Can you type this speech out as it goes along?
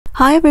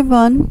Hi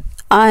everyone,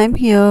 I'm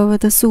here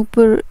with a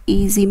super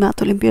easy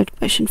math Olympiad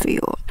question for you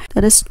all.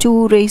 That is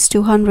 2 raised to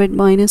 100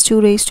 minus 2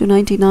 raised to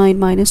 99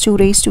 minus 2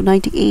 raised to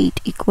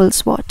 98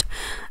 equals what?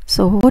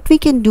 So what we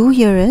can do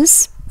here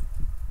is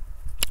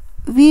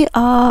we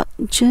are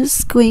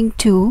just going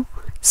to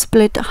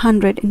split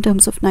 100 in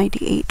terms of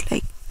 98,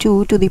 like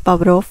 2 to the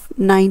power of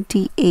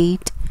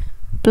 98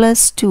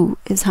 plus 2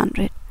 is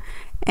 100,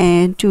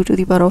 and 2 to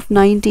the power of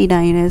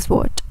 99 is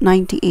what?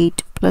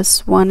 98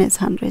 plus 1 is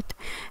 100,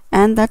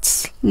 and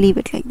that's leave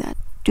it like that,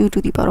 2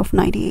 to the power of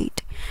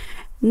 98.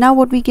 Now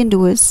what we can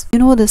do is, you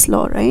know this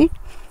law, right?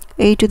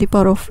 A to the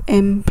power of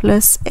m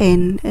plus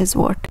n is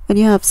what? When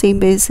you have same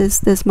basis,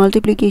 this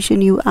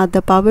multiplication, you add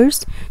the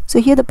powers.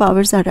 So here the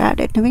powers are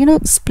added. Now we're going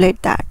to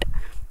split that.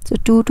 So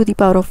 2 to the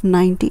power of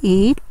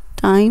 98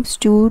 times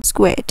 2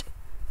 squared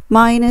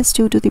minus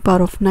 2 to the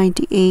power of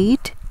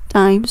 98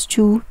 times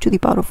 2 to the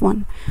power of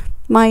 1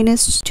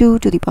 minus 2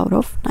 to the power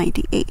of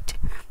 98.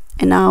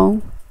 And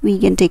now we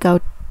can take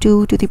out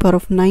 2 to the power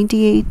of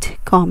 98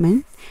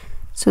 common.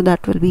 So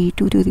that will be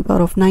 2 to the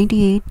power of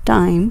 98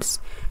 times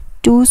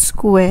 2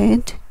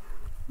 squared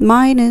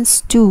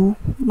minus 2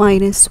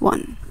 minus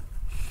 1.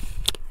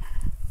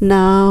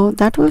 Now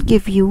that will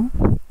give you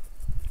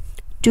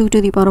 2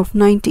 to the power of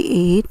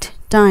 98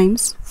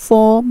 times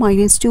 4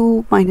 minus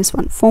 2 minus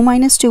 1. 4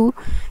 minus 2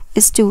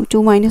 is 2.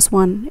 2 minus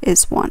 1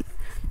 is 1.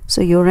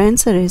 So your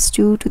answer is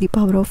 2 to the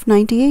power of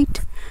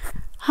 98.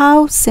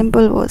 How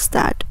simple was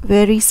that?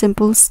 Very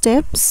simple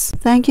steps.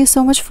 Thank you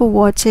so much for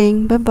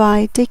watching. Bye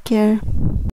bye. Take care.